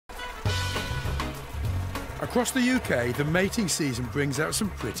Across the UK, the mating season brings out some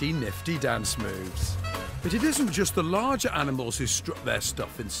pretty nifty dance moves. But it isn't just the larger animals who strut their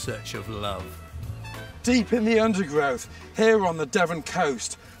stuff in search of love. Deep in the undergrowth, here on the Devon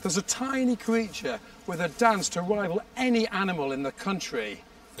coast, there's a tiny creature with a dance to rival any animal in the country.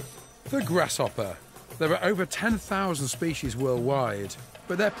 The grasshopper. There are over 10,000 species worldwide,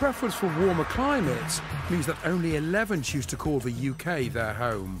 but their preference for warmer climates means that only 11 choose to call the UK their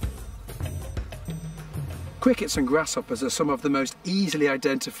home. Crickets and grasshoppers are some of the most easily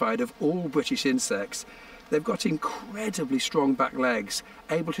identified of all British insects. They've got incredibly strong back legs,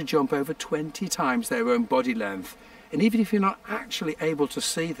 able to jump over 20 times their own body length. And even if you're not actually able to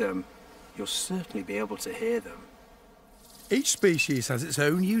see them, you'll certainly be able to hear them. Each species has its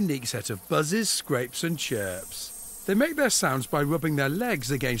own unique set of buzzes, scrapes and chirps. They make their sounds by rubbing their legs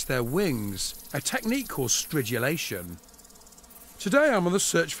against their wings, a technique called stridulation. Today I'm on the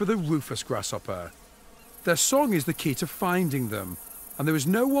search for the Rufous Grasshopper. Their song is the key to finding them, and there is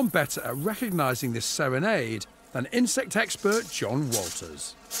no one better at recognising this serenade than insect expert John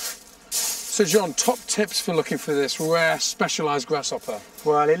Walters. So John, top tips for looking for this rare, specialised grasshopper?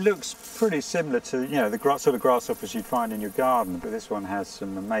 Well, it looks pretty similar to, the sort of grasshoppers you'd find in your garden, but this one has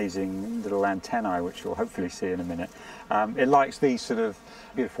some amazing little antennae, which you'll hopefully see in a minute. It likes these sort of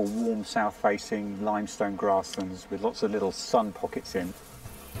beautiful, warm, south-facing limestone grasslands with lots of little sun pockets in.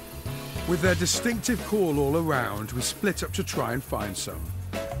 With their distinctive call all around, we split up to try and find some.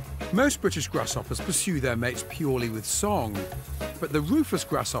 Most British grasshoppers pursue their mates purely with song, but the Rufous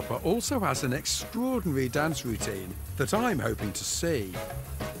Grasshopper also has an extraordinary dance routine that I'm hoping to see.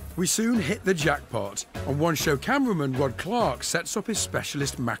 We soon hit the jackpot, and one show cameraman Rod Clark sets up his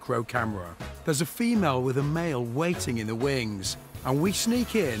specialist macro camera. There's a female with a male waiting in the wings, and we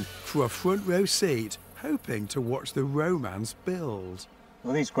sneak in through a front row seat, hoping to watch the romance build.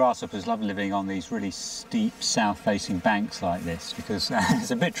 Well, these grasshoppers love living on these really steep south-facing banks like this because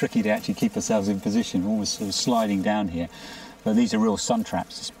it's a bit tricky to actually keep ourselves in position, always sort of sliding down here. But these are real sun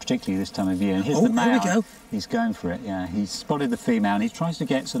traps, particularly this time of year. And here's the male. Here we go. He's going for it, yeah. He's spotted the female and he tries to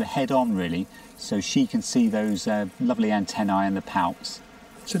get sort of head-on, really, so she can see those lovely antennae and the palps.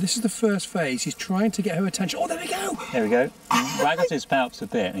 So this is the first phase. He's trying to get her attention. Oh, there we go! There we go. He waggles his palps a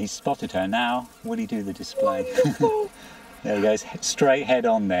bit and he's spotted her. Now, will he do the display? There he goes, straight head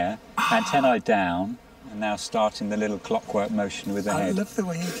on there, antennae down, and now starting the little clockwork motion with the head. I love the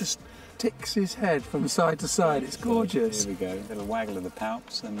way he just ticks his head from side to side. It's gorgeous. Here we go, little waggle of the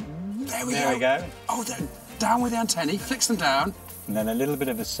palps, and there we go. Oh, down with the antennae, flicks them down. And then a little bit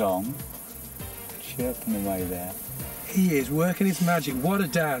of a song, chirping away there. He is working his magic. What a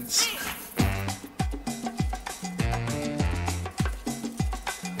dance.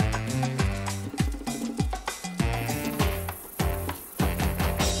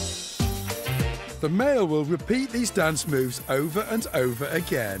 The male will repeat these dance moves over and over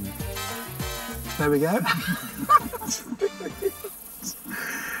again. There we go.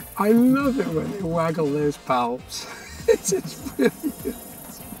 I love it when they waggle those palps. It's just brilliant.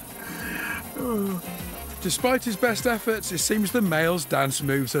 Oh. Despite his best efforts, it seems the male's dance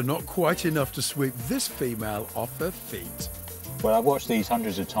moves are not quite enough to sweep this female off her feet. Well, I've watched these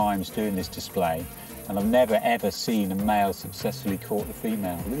hundreds of times doing this display, and I've never ever seen a male successfully caught the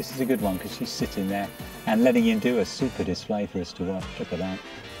female. But this is a good one because she's sitting there and letting him do a super display for us to watch. Look at that.